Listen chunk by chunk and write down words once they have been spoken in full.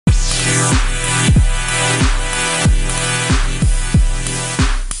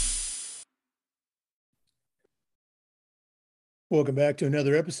Welcome back to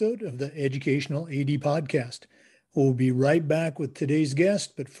another episode of the Educational AD Podcast. We'll be right back with today's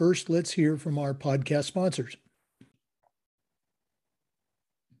guest, but first let's hear from our podcast sponsors.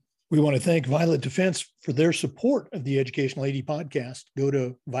 We want to thank Violet Defense for their support of the Educational AD Podcast. Go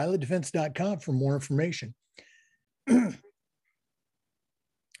to violetdefense.com for more information.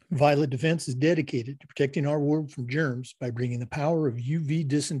 Violet Defense is dedicated to protecting our world from germs by bringing the power of UV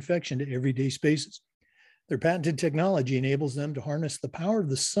disinfection to everyday spaces. Their patented technology enables them to harness the power of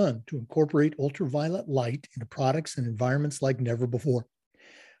the sun to incorporate ultraviolet light into products and environments like never before.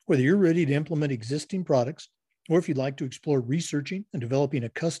 Whether you're ready to implement existing products, or if you'd like to explore researching and developing a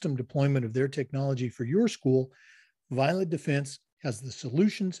custom deployment of their technology for your school, Violet Defense has the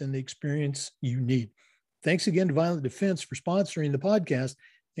solutions and the experience you need. Thanks again to Violet Defense for sponsoring the podcast,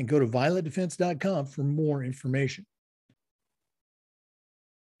 and go to violetdefense.com for more information.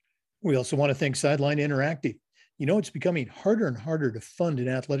 We also want to thank Sideline Interactive. You know, it's becoming harder and harder to fund an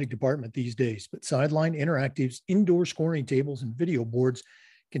athletic department these days, but Sideline Interactive's indoor scoring tables and video boards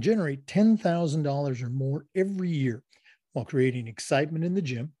can generate $10,000 or more every year while creating excitement in the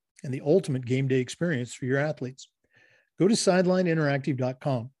gym and the ultimate game day experience for your athletes. Go to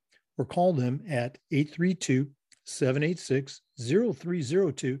sidelineinteractive.com or call them at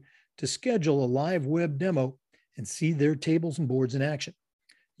 832-786-0302 to schedule a live web demo and see their tables and boards in action.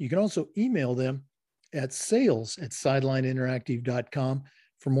 You can also email them at sales@sidelineinteractive.com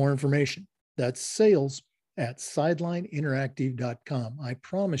for more information. That's sales@sidelineinteractive.com. I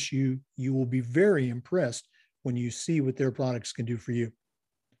promise you, you will be very impressed when you see what their products can do for you.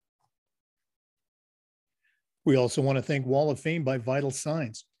 We also want to thank Wall of Fame by Vital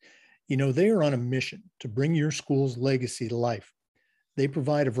Signs. You know, they are on a mission to bring your school's legacy to life. They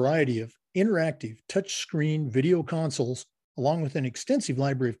provide a variety of interactive touchscreen video consoles along with an extensive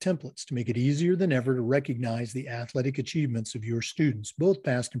library of templates to make it easier than ever to recognize the athletic achievements of your students, both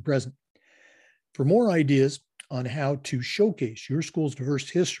past and present. For more ideas on how to showcase your school's diverse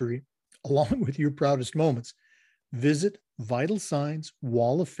history, along with your proudest moments, visit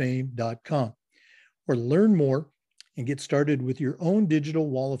vitalsignswalloffame.com or learn more and get started with your own digital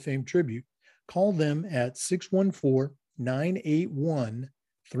Wall of Fame tribute. Call them at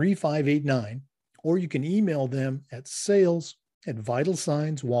 614-981-3589, or you can email them at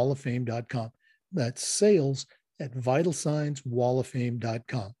sales@vitalsignswalloffame.com. That's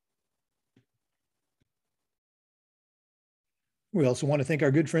sales@vitalsignswalloffame.com. We also want to thank our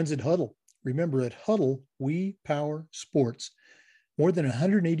good friends at Huddle. Remember, at Huddle, we power sports. More than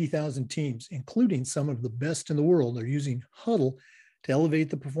 180,000 teams, including some of the best in the world, are using Huddle to elevate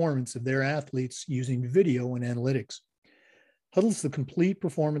the performance of their athletes using video and analytics. Huddle's the complete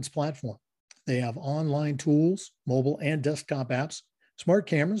performance platform. They have online tools, mobile and desktop apps, smart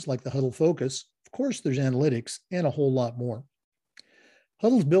cameras like the Huddle Focus. Of course, there's analytics and a whole lot more.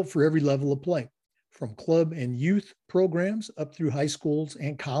 Huddle's built for every level of play, from club and youth programs up through high schools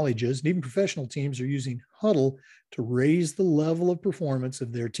and colleges, and even professional teams are using Huddle to raise the level of performance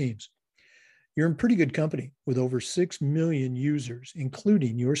of their teams. You're in pretty good company with over 6 million users,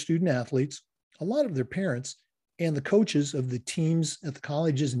 including your student athletes, a lot of their parents, and the coaches of the teams at the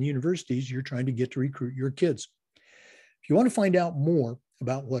colleges and universities you're trying to get to recruit your kids. If you want to find out more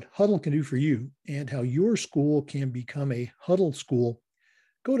about what Huddle can do for you and how your school can become a Huddle school,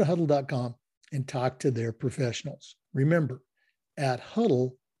 go to huddle.com and talk to their professionals. Remember, at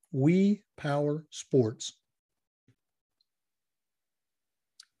Huddle, we power sports.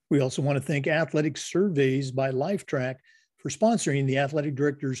 We also want to thank Athletic Surveys by Lifetrack for sponsoring the Athletic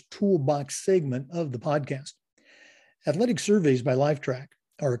Director's Toolbox segment of the podcast. Athletic Surveys by Lifetrack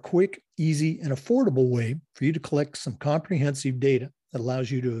are a quick, easy, and affordable way for you to collect some comprehensive data that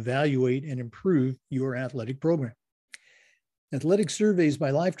allows you to evaluate and improve your athletic program. Athletic Surveys by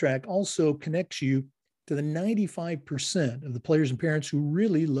Lifetrack also connects you to the 95% of the players and parents who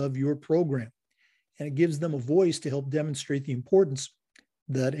really love your program, and it gives them a voice to help demonstrate the importance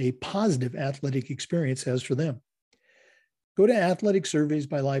that a positive athletic experience has for them. Go to Athletic Surveys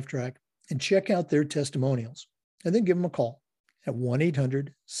by Lifetrack and check out their testimonials, and then give them a call at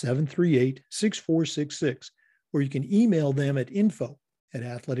 1-800-738-6466, or you can email them at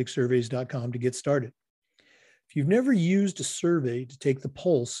info@athleticsurveys.com to get started. If you've never used a survey to take the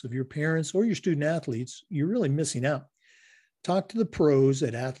pulse of your parents or your student athletes, you're really missing out. Talk to the pros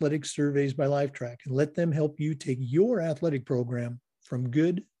at Athletic Surveys by Lifetrack and let them help you take your athletic program from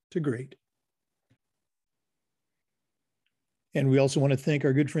good to great. And we also want to thank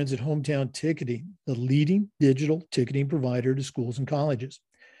our good friends at Hometown Ticketing, the leading digital ticketing provider to schools and colleges.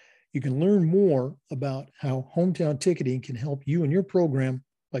 You can learn more about how Hometown Ticketing can help you and your program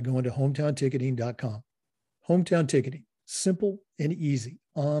by going to hometownticketing.com. Hometown Ticketing, simple and easy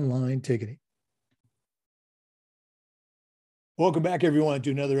online ticketing. Welcome back, everyone,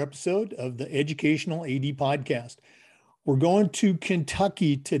 to another episode of the Educational AD Podcast. We're going to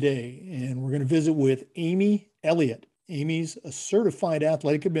Kentucky today, and we're going to visit with Amy Elliott. Amy's a certified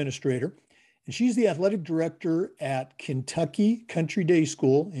athletic administrator, and she's the athletic director at Kentucky Country Day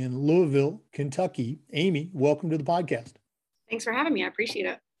School in Louisville, Kentucky. Amy, welcome to the podcast. Thanks for having me. I appreciate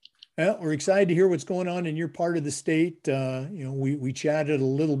it. Well, we're excited to hear what's going on in your part of the state. We chatted a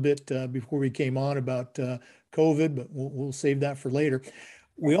little bit before we came on about COVID, but we'll save that for later.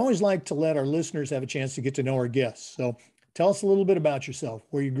 We always like to let our listeners have a chance to get to know our guests. So tell us a little bit about yourself,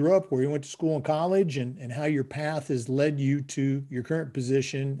 where you grew up, where you went to school and college, and how your path has led you to your current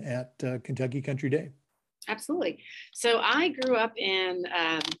position at Kentucky Country Day. Absolutely. So I grew up in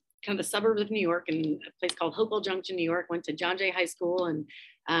kind of the suburbs of New York, in a place called Hopewell Junction, New York. Went to John Jay High School and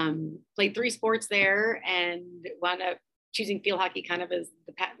played 3 sports there, and wound up choosing field hockey kind of as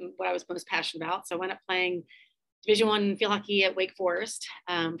what I was most passionate about. So I went up playing Division I field hockey at Wake Forest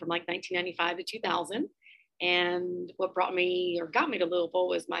from like 1995 to 2000. And what got me to Louisville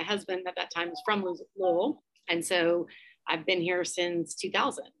was my husband at that time was from Louisville. And so I've been here since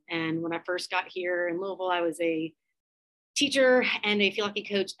 2000. And when I first got here in Louisville, I was a teacher and a field hockey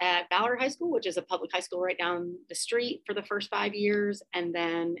coach at Ballard High School, which is a public high school right down the street, for the first 5 years. And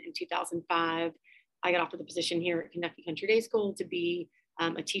then in 2005, I got offered the position here at Kentucky Country Day School to be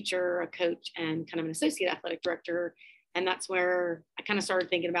a teacher, a coach, and kind of an associate athletic director. And that's where I kind of started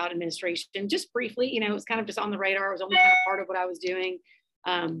thinking about administration just briefly. It was kind of just on the radar. It was only kind of part of what I was doing.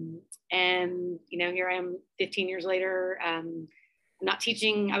 And here I am 15 years later. I'm not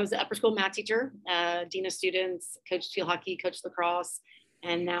teaching. I was an upper school math teacher, dean of students, coached field hockey, coached lacrosse.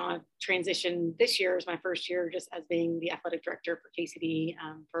 And now I've transitioned. This year is my first year just as being the athletic director for KCD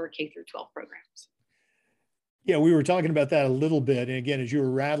for K through 12 programs. Yeah, we were talking about that a little bit. And again, as you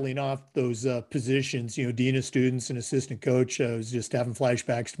were rattling off those positions, dean of students and assistant coach, I was just having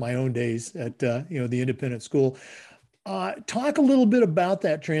flashbacks to my own days at, the independent school. Talk a little bit about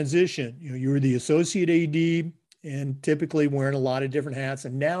that transition. You were the associate AD and typically wearing a lot of different hats.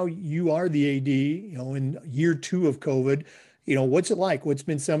 And now you are the AD, in year 2 of COVID. What's it like? What's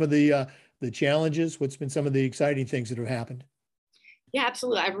been some of the challenges? What's been some of the exciting things that have happened? Yeah,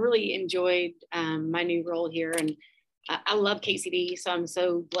 absolutely. I've really enjoyed my new role here, and I love KCD. So I'm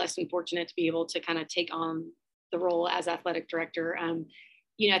so blessed and fortunate to be able to kind of take on the role as athletic director.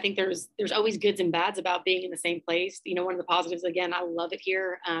 I think there's always goods and bads about being in the same place. One of the positives, again, I love it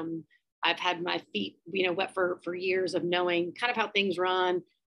here. I've had my feet, wet for years of knowing kind of how things run,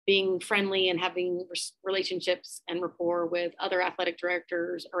 being friendly and having relationships and rapport with other athletic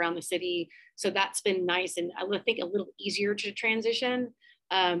directors around the city. So that's been nice. And I think a little easier to transition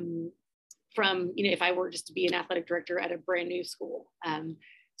from, if I were just to be an athletic director at a brand new school.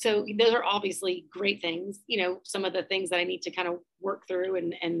 So those are obviously great things. Some of the things that I need to kind of work through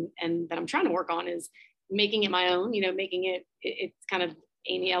and that I'm trying to work on is making it my own, making it's kind of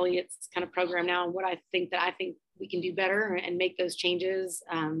Amy Elliott's kind of program now, and what I think we can do better and make those changes,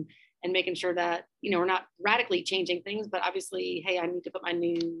 and making sure that, we're not radically changing things, but obviously, hey, I need to put a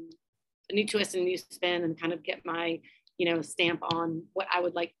new twist and a new spin and kind of get my, stamp on what I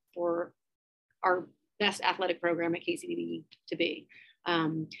would like for our best athletic program at KCD to be.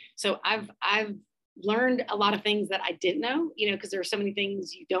 So I've learned a lot of things that I didn't know, because there are so many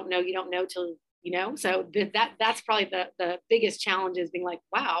things you don't know till so that's probably the biggest challenge, is being like,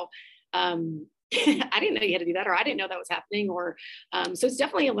 wow, I didn't know you had to do that, or I didn't know that was happening, or so it's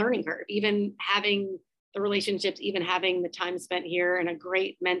definitely a learning curve, even having the relationships, even having the time spent here, and a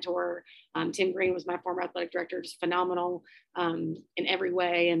great mentor. Tim Green was my former athletic director, just phenomenal in every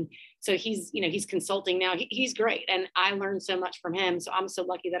way. And so he's consulting now. He's great. And I learned so much from him. So I'm so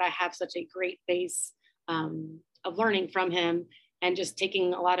lucky that I have such a great base of learning from him, and just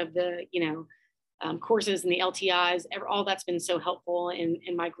taking a lot of the, courses and the LTIs, all that's been so helpful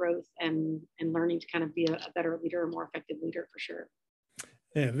in my growth and learning to kind of be a better leader, a more effective leader, for sure.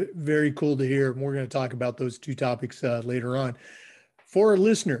 Yeah, very cool to hear. We're going to talk about those 2 topics later on. For our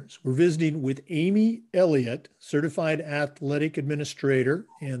listeners, we're visiting with Amy Elliott, certified athletic administrator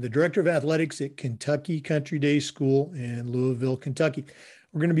and the director of athletics at Kentucky Country Day School in Louisville, Kentucky.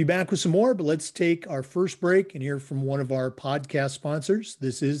 We're going to be back with some more, but let's take our first break and hear from one of our podcast sponsors.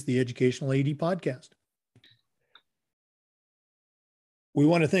 This is the Educational AD Podcast. We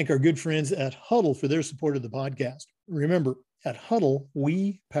want to thank our good friends at Hudl for their support of the podcast. Remember, at Hudl,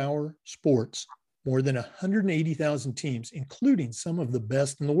 we power sports. More than 180,000 teams, including some of the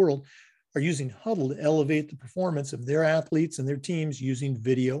best in the world, are using Hudl to elevate the performance of their athletes and their teams using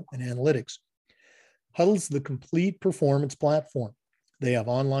video and analytics. Huddle's the complete performance platform. They have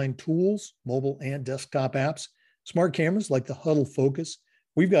online tools, mobile and desktop apps, smart cameras like the Huddle Focus.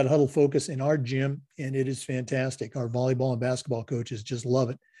 We've got Huddle Focus in our gym, and it is fantastic. Our volleyball and basketball coaches just love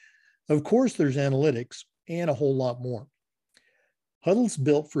it. Of course, there's analytics and a whole lot more. Huddle's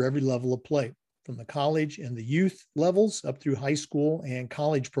built for every level of play, from the college and the youth levels up through high school and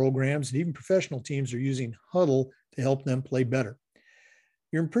college programs, and even professional teams are using Huddle to help them play better.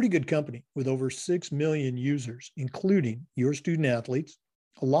 You're in pretty good company with over 6 million users, including your student athletes,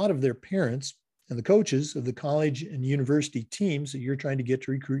 a lot of their parents, and the coaches of the college and university teams that you're trying to get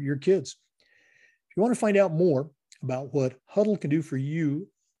to recruit your kids. If you want to find out more about what Huddle can do for you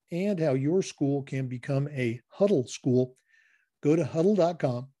and how your school can become a Huddle school, go to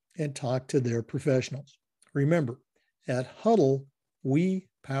huddle.com and talk to their professionals. Remember, at Huddle, we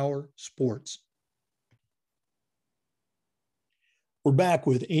power sports. We're back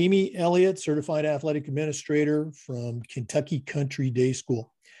with Amy Elliott, Certified Athletic Administrator from Kentucky Country Day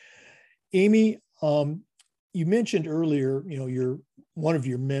School. Amy, you mentioned earlier, you're one of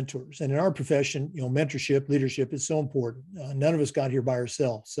your mentors, and in our profession, mentorship, leadership is so important. None of us got here by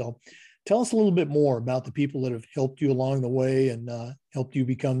ourselves. So tell us a little bit more about the people that have helped you along the way and helped you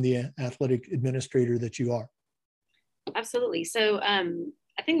become the athletic administrator that you are. Absolutely. So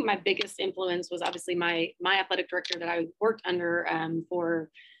I think my biggest influence was obviously my athletic director that I worked under for,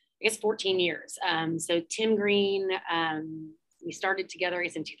 I guess, 14 years. So Tim Green, we started together, I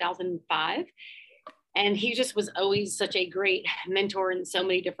guess, in 2005. And he just was always such a great mentor in so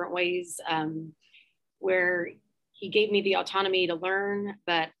many different ways, where he gave me the autonomy to learn,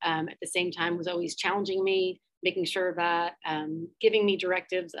 but at the same time was always challenging me, making sure that giving me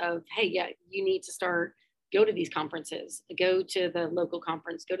directives of, hey, yeah, you need to go to these conferences, go to the local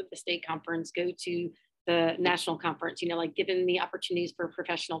conference, go to the state conference, go to the national conference, like giving me opportunities for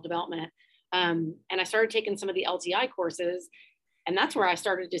professional development. And I started taking some of the LTI courses, and that's where I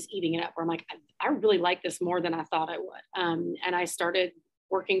started just eating it up, where I'm like, I really like this more than I thought I would. And I started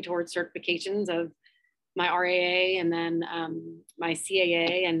working towards certifications of my RAA and then my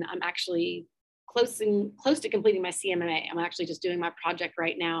CAA, and I'm actually close to completing my CMMA. I'm actually just doing my project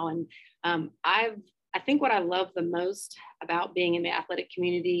right now. And I think what I love the most about being in the athletic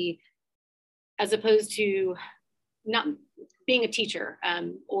community, as opposed to not being a teacher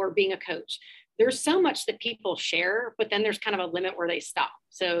or being a coach, there's so much that people share, but then there's kind of a limit where they stop.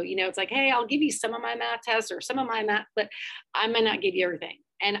 So, it's like, hey, I'll give you some of my math tests or some of my math, but I might not give you everything.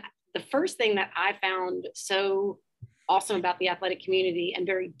 And the first thing that I found so awesome about the athletic community and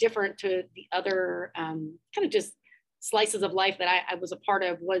very different to the other kind of just slices of life that I was a part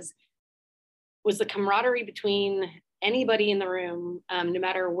of was the camaraderie between anybody in the room, no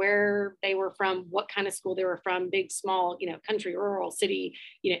matter where they were from, what kind of school they were from, big, small, country, rural, city,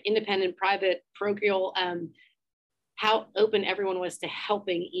 independent, private, parochial, how open everyone was to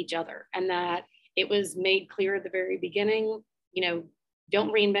helping each other. And that it was made clear at the very beginning,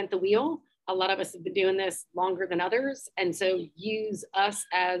 don't reinvent the wheel. A lot of us have been doing this longer than others. And so use us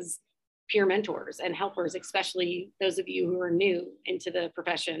as peer mentors and helpers, especially those of you who are new into the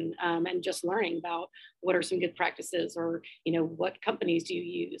profession and just learning about what are some good practices, or what companies do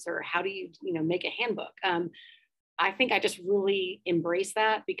you use, or how do you make a handbook. I think I just really embrace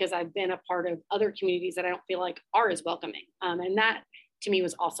that because I've been a part of other communities that I don't feel like are as welcoming, and that to me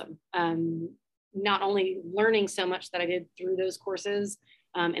was awesome. Not only learning so much that I did through those courses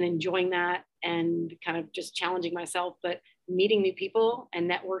and enjoying that and kind of just challenging myself, but meeting new people and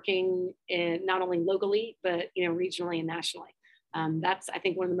networking not only locally, but, regionally and nationally. That's, I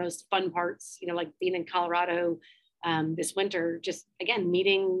think, one of the most fun parts, like being in Colorado this winter, just, again,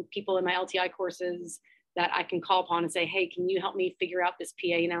 meeting people in my LTI courses that I can call upon and say, hey, can you help me figure out this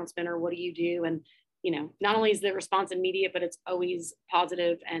PA announcement, or what do you do? And, not only is the response immediate, but it's always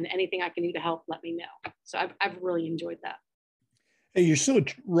positive, and anything I can do to help, let me know. So I've really enjoyed that. Hey, you're so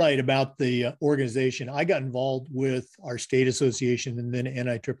right about the organization. I got involved with our state association and then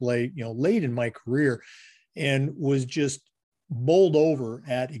NIAAA, late in my career, and was just bowled over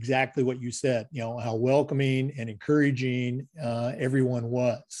at exactly what you said, how welcoming and encouraging everyone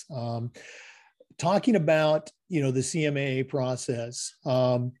was. Talking about, the CMAA process,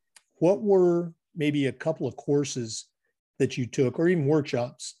 what were maybe a couple of courses that you took, or even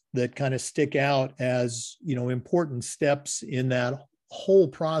workshops, that kind of stick out as, important steps in that whole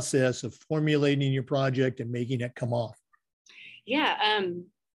process of formulating your project and making it come off? Yeah.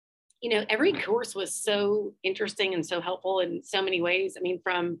 Every course was so interesting and so helpful in so many ways. I mean,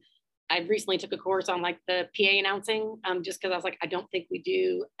 I recently took a course on like the PA announcing, just because I was like, I don't think we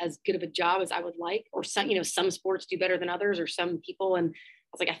do as good of a job as I would like, or some sports do better than others, or some people. And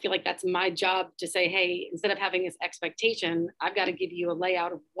was like, I feel like that's my job to say, hey, instead of having this expectation, I've got to give you a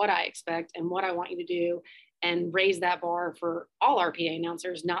layout of what I expect and what I want you to do, and raise that bar for all our PA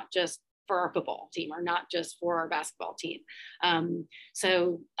announcers, not just for our football team or not just for our basketball team. I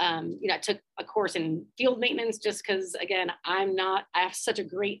took a course in field maintenance just because, again, I have such a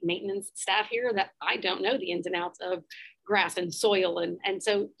great maintenance staff here that I don't know the ins and outs of grass and soil. And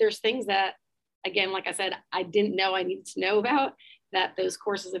so there's things that, again, like I said, I didn't know I needed to know about, that those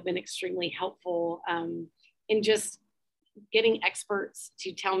courses have been extremely helpful in just getting experts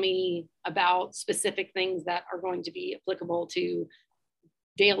to tell me about specific things that are going to be applicable to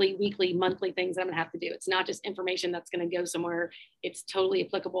daily, weekly, monthly things that I'm gonna have to do. It's not just information that's gonna go somewhere. It's totally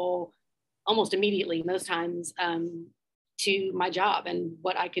applicable almost immediately, most times, to my job and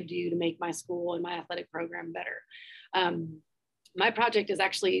what I could do to make my school and my athletic program better. My project is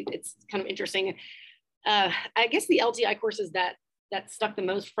actually, it's kind of interesting. I guess the LTI courses that stuck the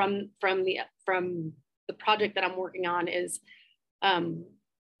most from the project that I'm working on is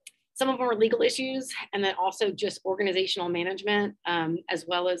some of them are legal issues, and then also just organizational management, as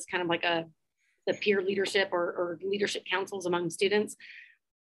well as kind of like the peer leadership or leadership councils among students.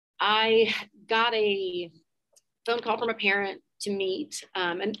 I got a phone call from a parent to meet,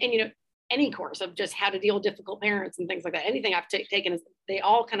 and any course of just how to deal with difficult parents and things like that. Anything I've taken, they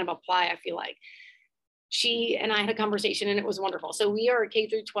all kind of apply, I feel like. She and I had a conversation, and it was wonderful. So we are a K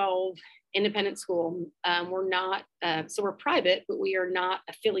through 12 independent school. We're not, so we're private, but we are not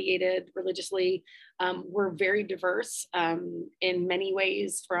affiliated religiously. We're very diverse in many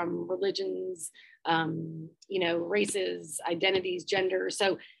ways, from religions, races, identities, genders.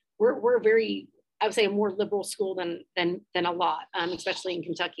 So we're very, I would say, a more liberal school than a lot, especially in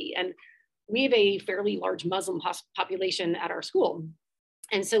Kentucky. And we have a fairly large Muslim population at our school.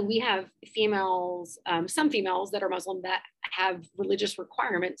 And so we have females, some females that are Muslim that have religious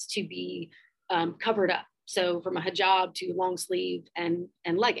requirements to be covered up. So from a hijab to long sleeve and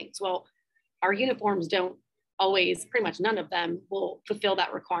leggings. Well, our uniforms don't always, pretty much none of them will fulfill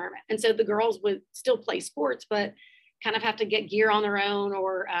that requirement. And so the girls would still play sports, but kind of have to get gear on their own,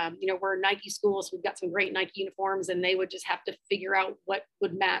 or, we're a Nike school, so we've got some great Nike uniforms, and they would just have to figure out what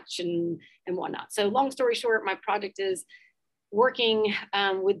would match and whatnot. So long story short, my project is working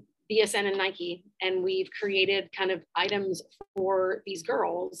with BSN and Nike, and we've created kind of items for these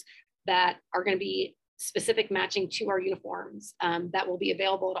girls that are going to be specific matching to our uniforms, that will be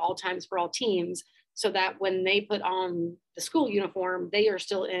available at all times for all teams, so that when they put on the school uniform, they are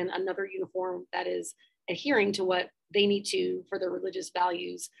still in another uniform that is adhering to what they need to for their religious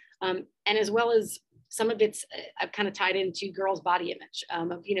values. And as well as some of it's, I've kind of tied into girls' body image.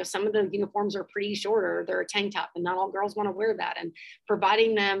 Some of the uniforms are pretty short, or they're a tank top, and not all girls want to wear that. And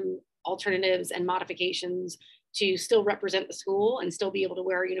providing them alternatives and modifications to still represent the school and still be able to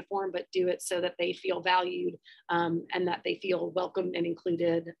wear a uniform, but do it so that they feel valued, and that they feel welcome and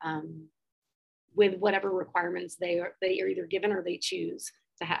included, with whatever requirements they are either given or they choose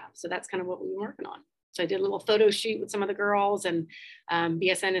to have. So that's kind of what we've been working on. So I did a little photo shoot with some of the girls, and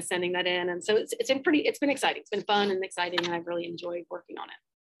BSN is sending that in. And so it's been exciting. It's been fun and exciting, and I've really enjoyed working on it.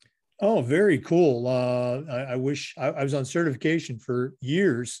 Oh, very cool. I wish I was on certification for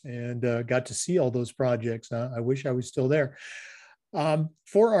years and got to see all those projects. I wish I was still there.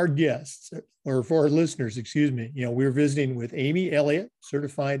 For our guests, or for our listeners, excuse me, we're visiting with Amy Elliott,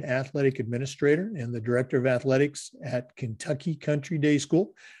 Certified Athletic Administrator and the Director of Athletics at Kentucky Country Day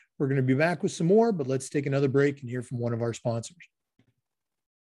School. We're going to be back with some more, but let's take another break and hear from one of our sponsors.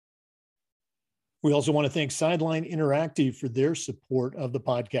 We also want to thank Sideline Interactive for their support of the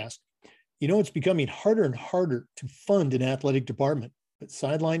podcast. It's becoming harder and harder to fund an athletic department, but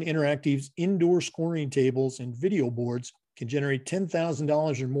Sideline Interactive's indoor scoring tables and video boards can generate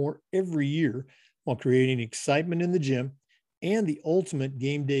 $10,000 or more every year, while creating excitement in the gym and the ultimate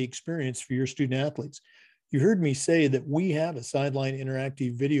game day experience for your student athletes. You heard me say that we have a Sideline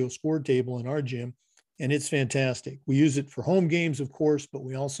Interactive video score table in our gym, and it's fantastic. We use it for home games, of course, but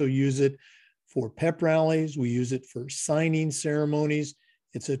we also use it for pep rallies. We use it for signing ceremonies.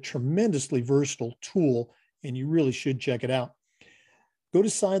 It's a tremendously versatile tool, and you really should check it out. Go to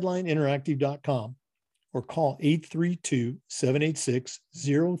sidelineinteractive.com or call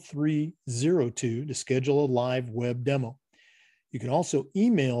 832-786-0302 to schedule a live web demo. You can also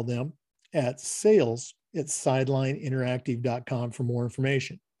email them at sales@sidelineinteractive.com for more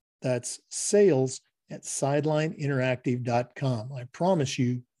information. That's sales@sidelineinteractive.com. I promise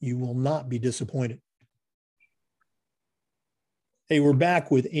you, you will not be disappointed. Hey, we're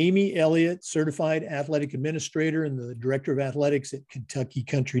back with Amy Elliott, Certified Athletic Administrator and the Director of Athletics at Kentucky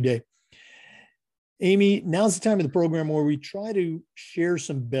Country Day. Amy, now's the time of the program where we try to share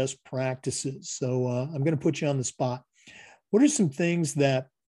some best practices. So I'm going to put you on the spot. What are some things that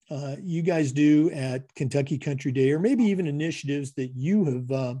you guys do at Kentucky Country Day, or maybe even initiatives that you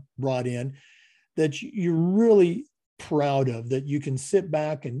have brought in that you're really proud of, that you can sit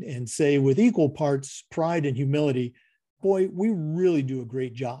back and say with equal parts pride and humility, boy, we really do a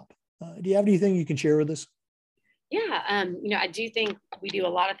great job. Do you have anything you can share with us? Yeah, I do think we do a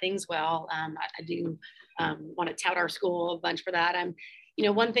lot of things well. I do want to tout our school a bunch for that.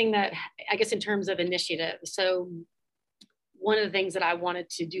 One thing that I guess in terms of initiative, so one of the things that I wanted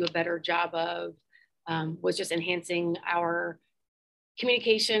to do a better job of was just enhancing our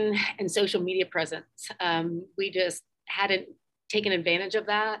communication and social media presence. We just hadn't taken advantage of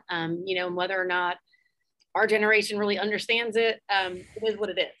that, and whether or not our generation really understands it, it is what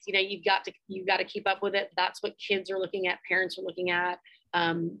it is. You've got to keep up with it. That's what kids are looking at, parents are looking at.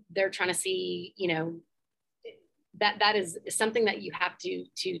 They're trying to see, that is something that you have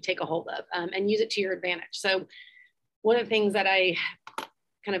to take a hold of and use it to your advantage. So one of the things that I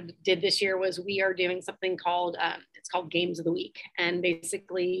kind of did this year was we are doing something called it's called Games of the Week, and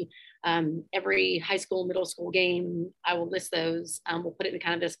basically every high school, middle school game, I will list those. We'll put it in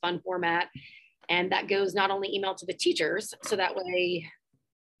kind of this fun format. And that goes not only email to the teachers, so that way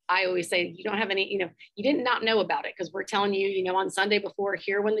I always say, you don't have any, you didn't not know about it because we're telling you, on Sunday before,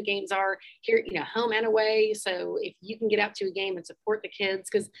 here when the games are, here, home and away. So if you can get out to a game and support the kids,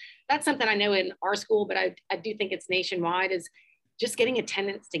 because that's something I know in our school, but I do think it's nationwide, is just getting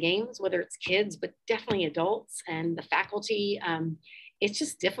attendance to games, whether it's kids, but definitely adults and the faculty. It's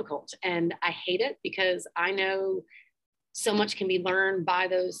just difficult. And I hate it because I know so much can be learned by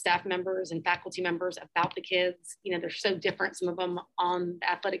those staff members and faculty members about the kids. They're so different, some of them on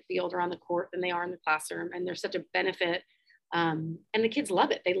the athletic field or on the court, than they are in the classroom. And there's such a benefit. And the kids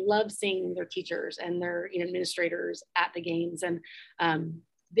love it. They love seeing their teachers and their administrators at the games. And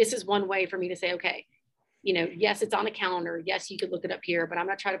this is one way for me to say, okay, yes, it's on a calendar. Yes, you could look it up here, but I'm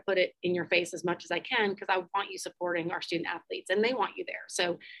going to try to put it in your face as much as I can because I want you supporting our student athletes and they want you there.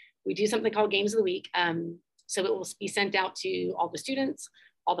 So we do something called Games of the Week. So it will be sent out to all the students,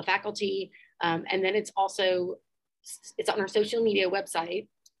 all the faculty, and then it's on our social media website.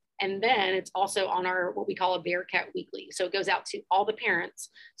 And then it's also on our, what we call a Bearcat Weekly. So it goes out to all the parents.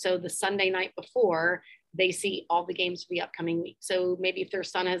 So the Sunday night before, they see all the games for the upcoming week. So maybe if their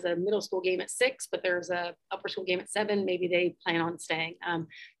son has a middle school game at 6, but there's a upper school game at 7, maybe they plan on staying.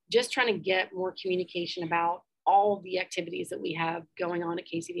 Just trying to get more communication about all the activities that we have going on at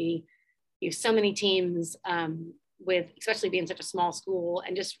KCD. You have so many teams with, especially being such a small school,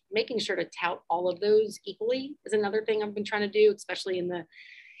 and just making sure to tout all of those equally is another thing I've been trying to do, especially in the,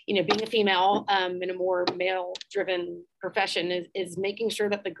 being a female in a more male driven profession is making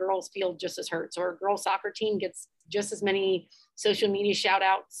sure that the girls feel just as heard. So our girls soccer team gets just as many social media shout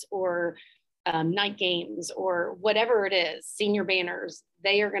outs or night games or whatever it is, senior banners,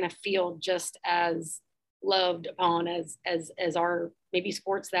 they are going to feel just as loved upon as our maybe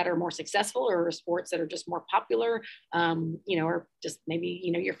sports that are more successful or sports that are just more popular, or just maybe,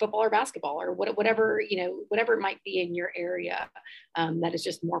 your football or basketball or whatever it might be in your area that is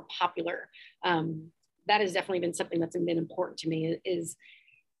just more popular. That has definitely been something that's been important to me is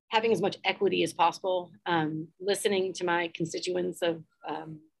having as much equity as possible, listening to my constituents so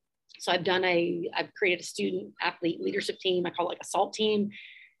I've created a student athlete leadership team. I call it like a SALT team.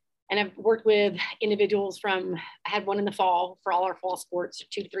 And I've worked with individuals I had one in the fall for all our fall sports,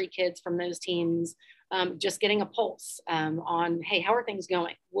 2 to 3 kids from those teams, just getting a pulse on, hey, how are things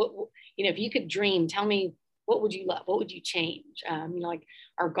going? If you could dream, tell me, what would you love? What would you change? Like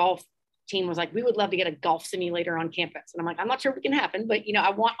our golf team was like, we would love to get a golf simulator on campus. And I'm like, I'm not sure if it can happen, but I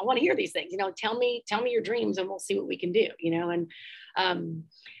want to hear these things, tell me your dreams and we'll see what we can do, and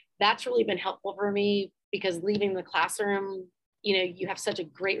that's really been helpful for me because leaving the classroom, you have such a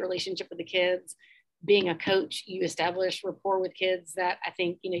great relationship with the kids. Being a coach, you establish rapport with kids that I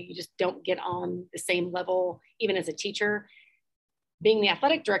think, you just don't get on the same level, even as a teacher. Being the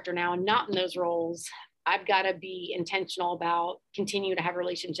athletic director now and not in those roles, I've got to be intentional about continue to have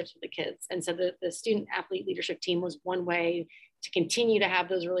relationships with the kids. And so the student athlete leadership team was one way to continue to have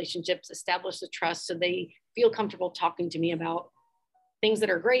those relationships, establish the trust so they feel comfortable talking to me about things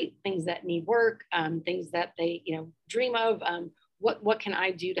that are great, things that need work, things that they, dream of. What can I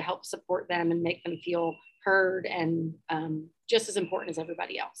do to help support them and make them feel heard and just as important as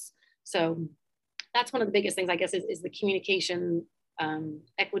everybody else? So that's one of the biggest things, I guess, is the communication,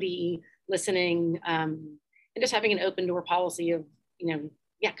 equity, listening, and just having an open door policy of,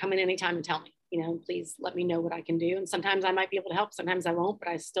 come in anytime and tell me, please let me know what I can do. And sometimes I might be able to help, sometimes I won't, but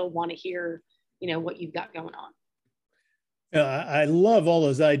I still want to hear what you've got going on. I love all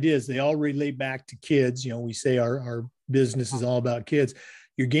those ideas. They all relate back to kids. We say our business is all about kids.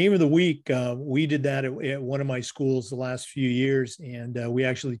 Your game of the week, we did that at one of my schools the last few years, and we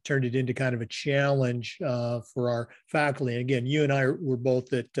actually turned it into kind of a challenge for our faculty. And again, you and I were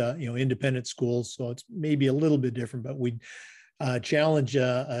both at independent schools, so it's maybe a little bit different, but we challenge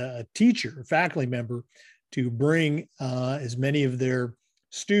a teacher, a faculty member, to bring as many of their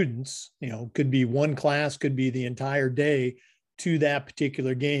students, could be one class, could be the entire day, to that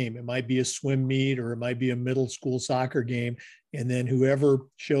particular game. It might be a swim meet, or it might be a middle school soccer game. And then whoever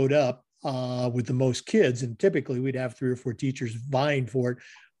showed up with the most kids, and typically we'd have 3 or 4 teachers vying for it,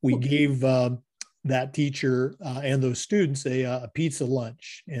 we gave that teacher and those students a pizza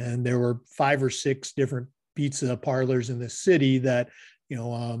lunch. And there were 5 or 6 different pizza parlors in the city that,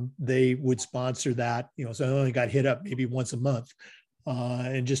 they would sponsor that, so I only got hit up maybe once a month.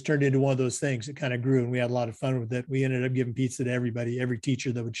 And just turned into one of those things. It kind of grew, and we had a lot of fun with it. We ended up giving pizza to every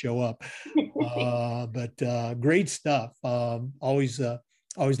teacher that would show up. But great stuff. Always love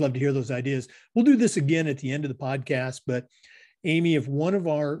to hear those ideas. We'll do this again at the end of the podcast. But Amy, if one of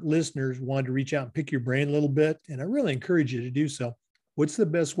our listeners wanted to reach out and pick your brain a little bit, and I really encourage you to do so, what's the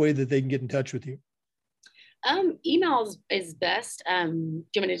best way that they can get in touch with you? Email is best. Do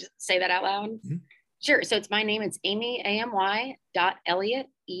you want me to say that out loud? Mm-hmm. Sure. So it's my name. It's Amy, AMY.Elliott,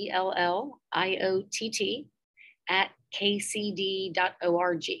 ELLIOTT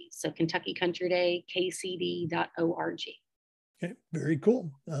 @KCD.org. So Kentucky Country Day, KCD.org. Okay, very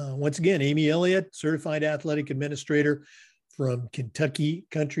cool. Once again, Amy Elliott, Certified Athletic Administrator from Kentucky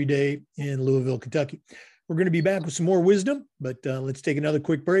Country Day in Louisville, Kentucky. We're going to be back with some more wisdom, but let's take another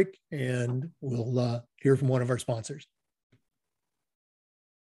quick break, and we'll hear from one of our sponsors.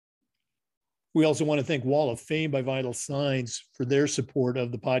 We also want to thank Wall of Fame by Vital Signs for their support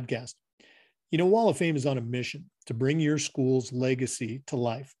of the podcast. Wall of Fame is on a mission to bring your school's legacy to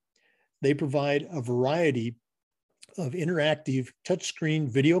life. They provide a variety of interactive touchscreen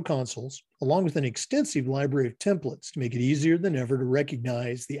video consoles, along with an extensive library of templates to make it easier than ever to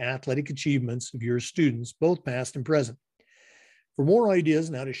recognize the athletic achievements of your students, both past and present. For more ideas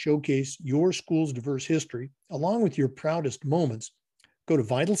on how to showcase your school's diverse history, along with your proudest moments, go to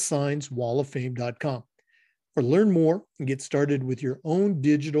vitalsignswalloffame.com, or learn more and get started with your own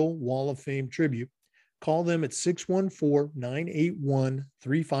digital Wall of Fame tribute. Call them at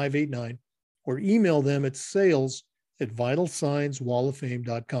 614-981-3589, or email them at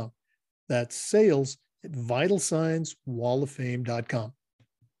sales@vitalsignswalloffame.com. That's sales@vitalsignswalloffame.com.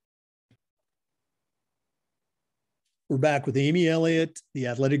 We're back with Amy Elliott, the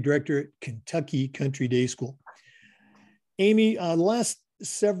athletic director at Kentucky Country Day School. Amy, the last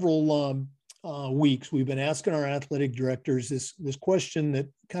several weeks, we've been asking our athletic directors this question that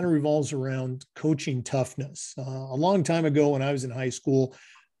kind of revolves around coaching toughness. A long time ago, when I was in high school,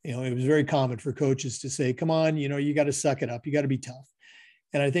 it was very common for coaches to say, come on, you got to suck it up. You got to be tough.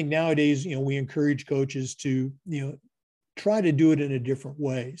 And I think nowadays, we encourage coaches to, try to do it in a different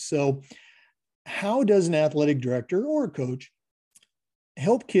way. So how does an athletic director or a coach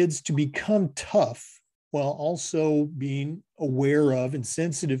help kids to become tough while also being aware of and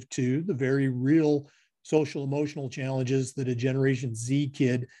sensitive to the very real social emotional challenges that a Generation Z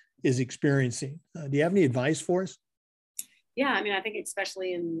kid is experiencing? Do you have any advice for us? Yeah, I think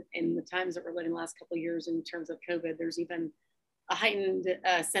especially in the times that we're living the last couple of years in terms of COVID, there's even a heightened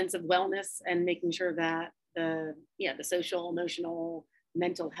sense of wellness and making sure that the social, emotional,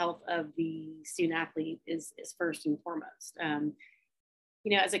 mental health of the student athlete is first and foremost.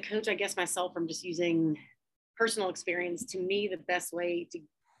 As a coach, I guess myself, from just using personal experience, to me, the best way to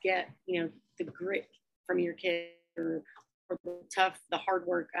get, the grit from your kid, or the hard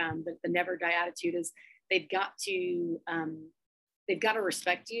work, the never die attitude, is they've got to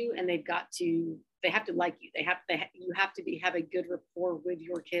respect you, and they have to like you. You have to have a good rapport with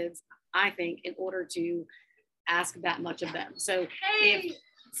your kids, I think, in order to ask that much of them. So if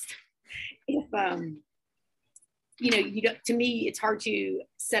to me, it's hard to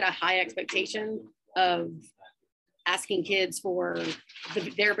set a high expectation of asking kids for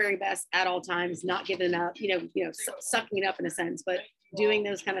their very best at all times, not giving up, sucking it up in a sense, but doing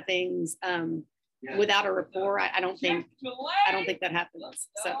those kind of things without a rapport. I don't think that happens.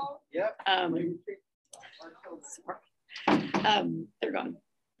 So they're gone.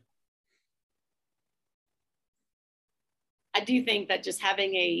 I do think that just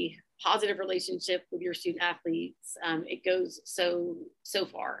having a positive relationship with your student athletes, it goes so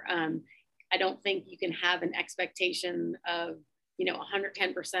far. I don't think you can have an expectation of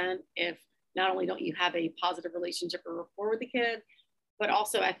 110% if not only don't you have a positive relationship or rapport with the kid, but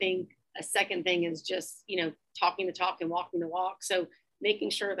also I think A second thing is just, talking the talk and walking the walk. So making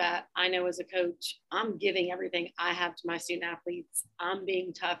sure that I know as a coach, I'm giving everything I have to my student athletes. I'm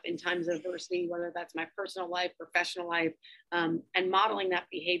being tough in times of adversity, whether that's my personal life, professional life, and modeling that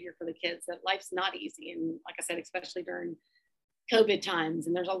behavior for the kids, that life's not easy. And like I said, especially during COVID times,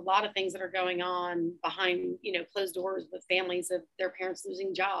 and there's a lot of things that are going on behind, closed doors with families of their parents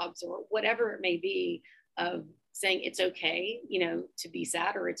losing jobs or whatever it may be, of saying it's okay, to be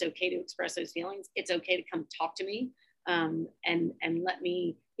sad, or it's okay to express those feelings. It's okay to come talk to me, and let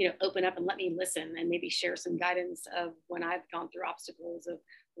me, open up and let me listen, and maybe share some guidance of when I've gone through obstacles of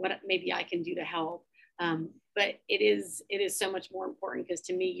what maybe I can do to help. But it is so much more important, because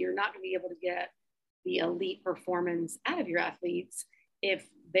to me, you're not going to be able to get the elite performance out of your athletes if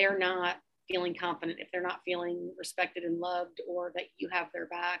they're not feeling confident, if they're not feeling respected and loved, or that you have their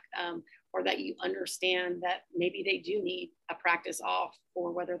back, or that you understand that maybe they do need a practice off,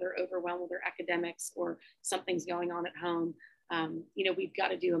 or whether they're overwhelmed with their academics or something's going on at home. We've got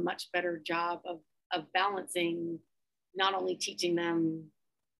to do a much better job of balancing, not only teaching them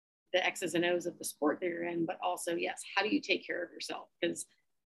the X's and O's of the sport they're in, but also, yes, how do you take care of yourself? Because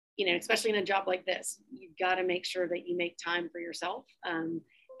especially in a job like this, you've got to make sure that you make time for yourself. And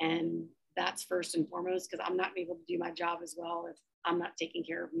that's first and foremost, because I'm not able to do my job as well if I'm not taking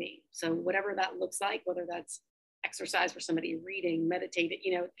care of me. So whatever that looks like, whether that's exercise for somebody, reading, meditating,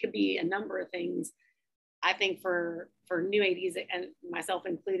 it could be a number of things. I think for new ADs, and myself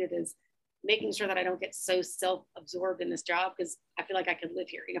included, is making sure that I don't get so self-absorbed in this job, because I feel like I could live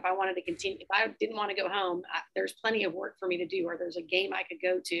here. If I wanted to continue, if I didn't want to go home, there's plenty of work for me to do, or there's a game I could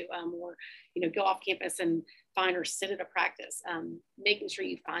go to, or, go off campus and find or sit at a practice. Making sure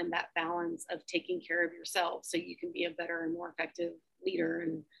you find that balance of taking care of yourself so you can be a better and more effective leader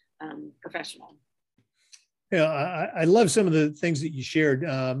and professional. Yeah, I love some of the things that you shared.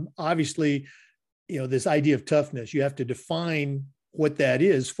 Obviously, this idea of toughness, you have to define what that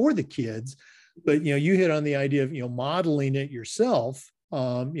is for the kids, but you hit on the idea of modeling it yourself,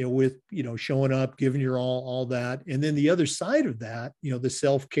 with showing up, giving your all that, and then the other side of that, the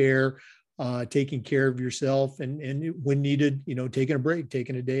self-care, taking care of yourself, and when needed, taking a break,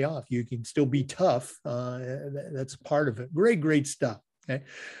 taking a day off. You can still be tough. That's part of it. Great stuff. Okay.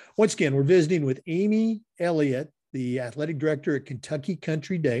 Once again, we're visiting with Amy Elliott, the athletic director at Kentucky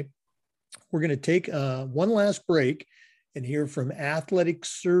Country Day. We're going to take one last break and hear from Athletic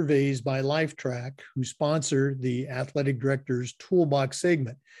Surveys by Lifetrack, who sponsor the Athletic Director's Toolbox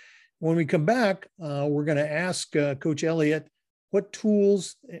segment. When we come back, we're going to ask Coach Elliott what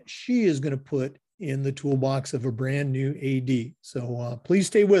tools she is going to put in the toolbox of a brand new AD. So please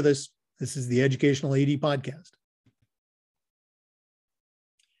stay with us. This is the Educational AD Podcast.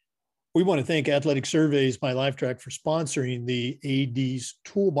 We want to thank Athletic Surveys by Lifetrack for sponsoring the AD's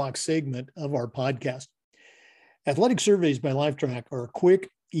Toolbox segment of our podcast. Athletic Surveys by Lifetrack are a quick,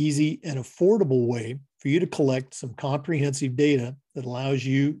 easy, and affordable way for you to collect some comprehensive data that allows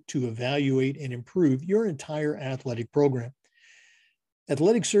you to evaluate and improve your entire athletic program.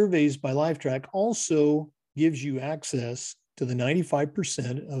 Athletic Surveys by Lifetrack also gives you access to the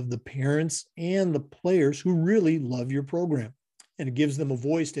 95% of the parents and the players who really love your program, and it gives them a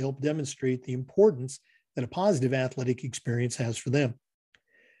voice to help demonstrate the importance that a positive athletic experience has for them.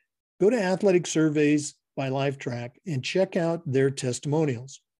 Go to Athletic Surveys by Lifetrack and check out their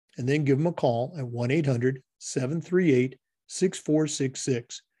testimonials, and then give them a call at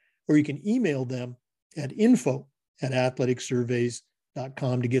 1-800-738-6466, or you can email them at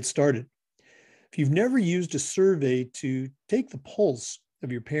info@athleticsurveys.com to get started. If you've never used a survey to take the pulse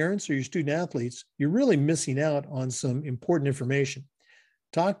of your parents or your student athletes, you're really missing out on some important information.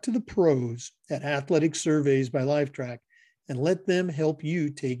 Talk to the pros at Athletic Surveys by Lifetrack and let them help you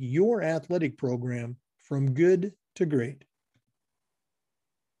take your athletic program from good to great.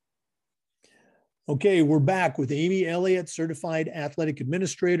 Okay, we're back with Amy Elliott, Certified Athletic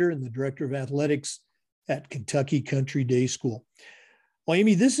Administrator and the Director of Athletics at Kentucky Country Day School. Well,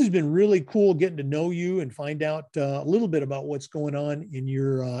 Amy, this has been really cool getting to know you and find out a little bit about what's going on in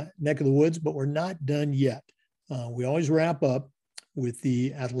your neck of the woods, but we're not done yet. We always wrap up with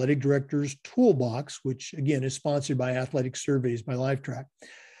the Athletic Director's Toolbox, which again is sponsored by Athletic Surveys by Lifetrack.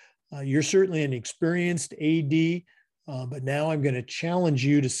 You're certainly an experienced AD, but now I'm going to challenge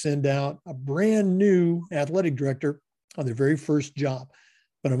you to send out a brand new athletic director on their very first job.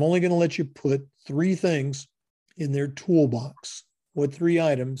 But I'm only going to let you put 3 things in their toolbox. What 3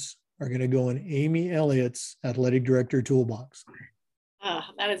 items are going to go in Amy Elliott's athletic director toolbox?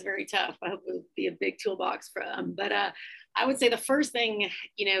 That is very tough. I hope it would be a big toolbox for them. But I would say the first thing,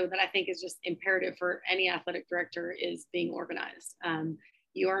 that I think is just imperative for any athletic director is being organized.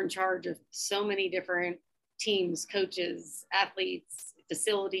 you are in charge of so many different teams, coaches, athletes,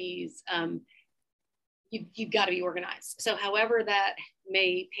 facilities. You've got to be organized. So however that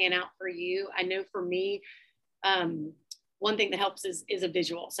may pan out for you, I know for me, one thing that helps is a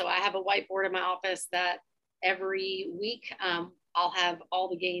visual. So I have a whiteboard in my office that every week I'll have all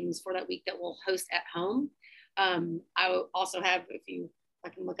the games for that week that we'll host at home. I also have, I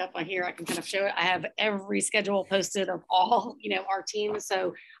can look up on here, I can kind of show it. I have every schedule posted of all, our teams.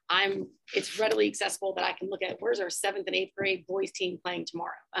 So it's readily accessible that I can look at where's our 7th and 8th grade boys team playing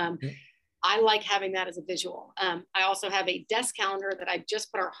tomorrow. I like having that as a visual. I also have a desk calendar that I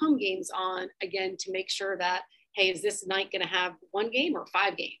just put our home games on, again, to make sure that, hey, is this night going to have 1 game or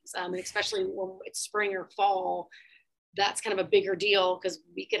 5 games? And especially when it's spring or fall, that's kind of a bigger deal because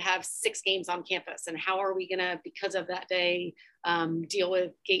we could have 6 games on campus. And how are we going to, because of that day, deal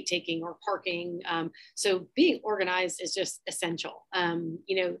with gate taking or parking? So being organized is just essential.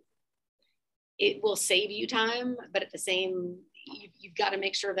 It will save you time, but at the same, you've got to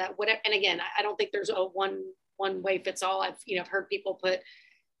make sure that whatever, and again, I don't think there's a one way fits all. I've heard people put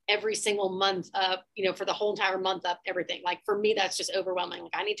every single month up, for the whole entire month up everything. Like for me, that's just overwhelming.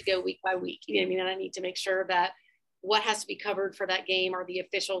 Like I need to go week by week, you know what I mean? And I need to make sure that what has to be covered for that game. Are the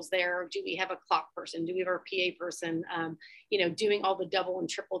officials there? Do we have a clock person? Do we have our PA person? Doing all the double and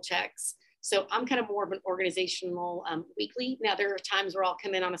triple checks. So I'm kind of more of an organizational weekly. Now there are times where I'll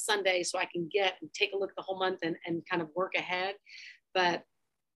come in on a Sunday so I can get and take a look at the whole month and kind of work ahead. But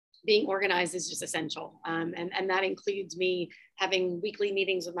being organized is just essential. And that includes me having weekly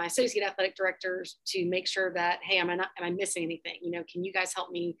meetings with my associate athletic directors to make sure that, hey, am I missing anything? Can you guys help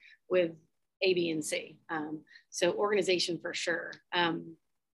me with A, B, and C? So organization for sure. And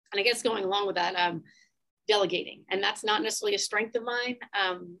I guess going along with that, delegating. And that's not necessarily a strength of mine,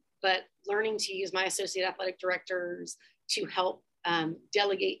 but learning to use my associate athletic directors to help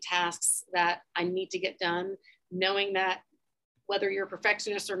delegate tasks that I need to get done, knowing that whether you're a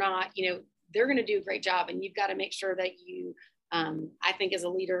perfectionist or not, they're going to do a great job. And you've got to make sure that you, I think as a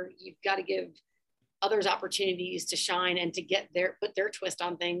leader, you've got to give others opportunities to shine and to put their twist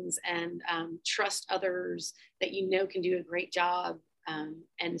on things and trust others that can do a great job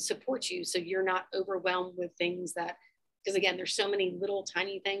and support you. So you're not overwhelmed with things because again, there's so many little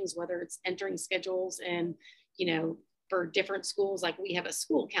tiny things, whether it's entering schedules and, for different schools, like we have a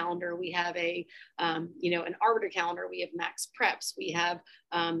school calendar, we have an arbiter calendar, we have max preps, we have,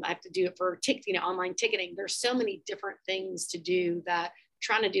 I have to do it for online ticketing. There's so many different things to do that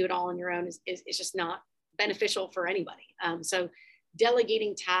trying to do it all on your own is just not beneficial for anybody. So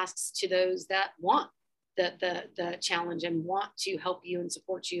delegating tasks to those that want the challenge and want to help you and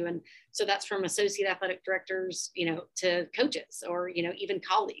support you. And so that's from associate athletic directors, to coaches or, even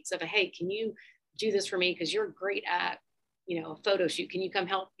colleagues of hey, can you do this for me? Because you're great at, a photo shoot. Can you come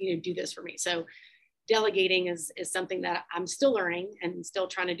help, do this for me? So delegating is something that I'm still learning and still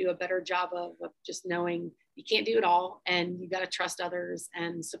trying to do a better job of just knowing you can't do it all and you got to trust others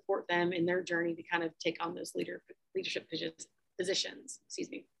and support them in their journey to kind of take on those leadership positions. Excuse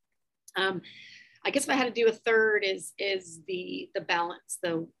me. I guess if I had to do a third is the balance,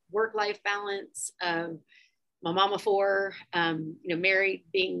 the work-life balance of my mom of 4, married,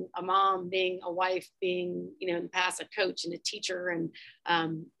 being a mom, being a wife, being, in the past a coach and a teacher. And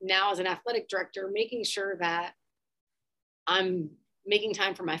now as an athletic director, making sure that I'm making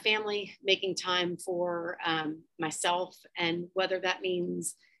time for my family, making time for myself. And whether that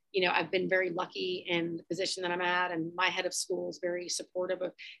means, I've been very lucky in the position that I'm at, and my head of school is very supportive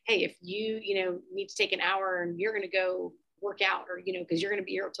of, hey, if you, need to take an hour and you're going to go work out or, because you're going to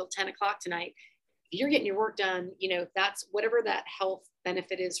be here until 10 o'clock tonight, if you're getting your work done, that's whatever that health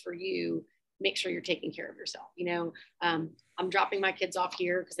benefit is for you, make sure you're taking care of yourself. I'm dropping my kids off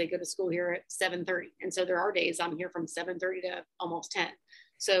here because they go to school here at 7:30. And so there are days I'm here from 7:30 to almost 10.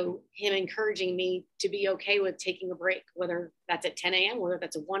 So him encouraging me to be okay with taking a break, whether that's at 10 a.m., whether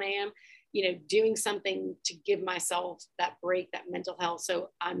that's at 1 a.m., doing something to give myself that break, that mental health. So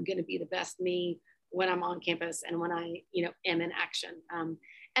I'm going to be the best me when I'm on campus and when I, am in action.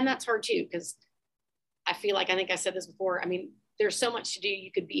 And that's hard too, because I feel like, I think I said this before, I mean, there's so much to do.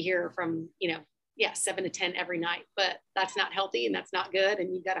 You could be here from, 7 to 10 every night, but that's not healthy and that's not good.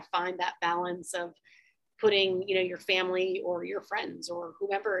 And you got to find that balance of putting, your family or your friends or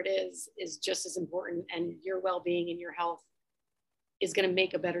whoever it is just as important. And your well-being and your health is going to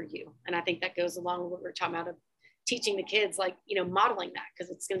make a better you. And I think that goes along with what we're talking about of teaching the kids, like, modeling that,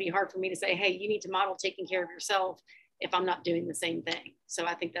 because it's going to be hard for me to say, hey, you need to model taking care of yourself if I'm not doing the same thing. So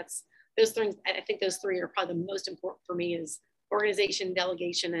I think those three are probably the most important for me is organization,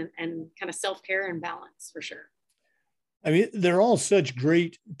 delegation, and kind of self-care and balance for sure. I mean, they're all such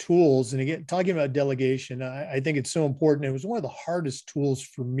great tools. And again, talking about delegation, I think it's so important. It was one of the hardest tools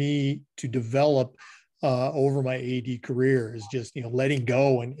for me to develop over my AD career, is just, letting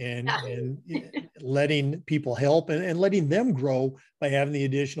go and letting people help, and letting them grow by having the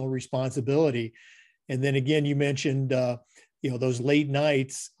additional responsibility. And then again, you mentioned, those late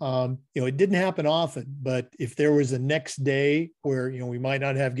nights. It didn't happen often, but if there was a next day where, we might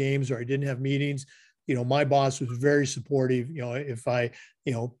not have games or I didn't have meetings, my boss was very supportive. If I,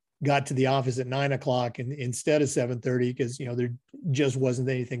 got to the office at 9 o'clock and instead of 7:30, because, there just wasn't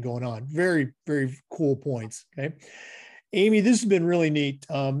anything going on. Very, very cool points. Okay. Amy, this has been really neat.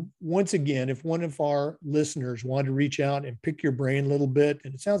 Once again, if one of our listeners wanted to reach out and pick your brain a little bit,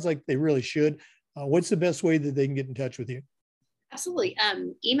 and it sounds like they really should, what's the best way that they can get in touch with you? Absolutely.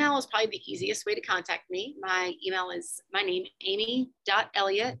 Email is probably the easiest way to contact me. My email is my name,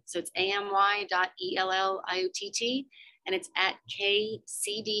 amy.elliott. So it's amy.elliott, and it's at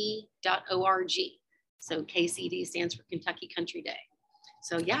kcd.org. So KCD stands for Kentucky Country Day.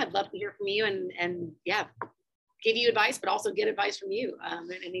 So yeah, I'd love to hear from you and yeah, give you advice, but also get advice from you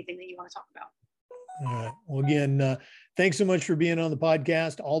and anything that you want to talk about. All right. Well, again, thanks so much for being on the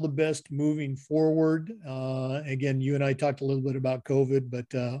podcast. All the best moving forward. Again, you and I talked a little bit about COVID, but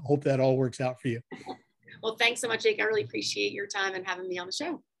hope that all works out for you. Well, thanks so much, Jake. I really appreciate your time and having me on the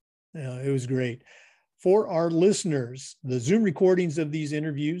show. It was great. For our listeners, the Zoom recordings of these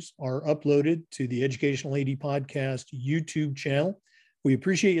interviews are uploaded to the Educational AD Podcast YouTube channel. We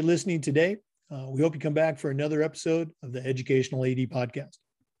appreciate you listening today. We hope you come back for another episode of the Educational AD Podcast.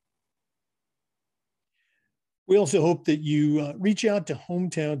 We also hope that you reach out to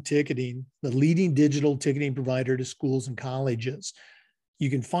Hometown Ticketing, the leading digital ticketing provider to schools and colleges. You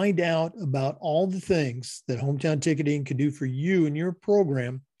can find out about all the things that Hometown Ticketing can do for you and your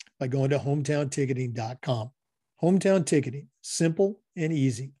program by going to hometownticketing.com. Hometown Ticketing, simple and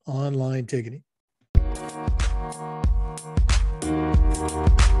easy online ticketing.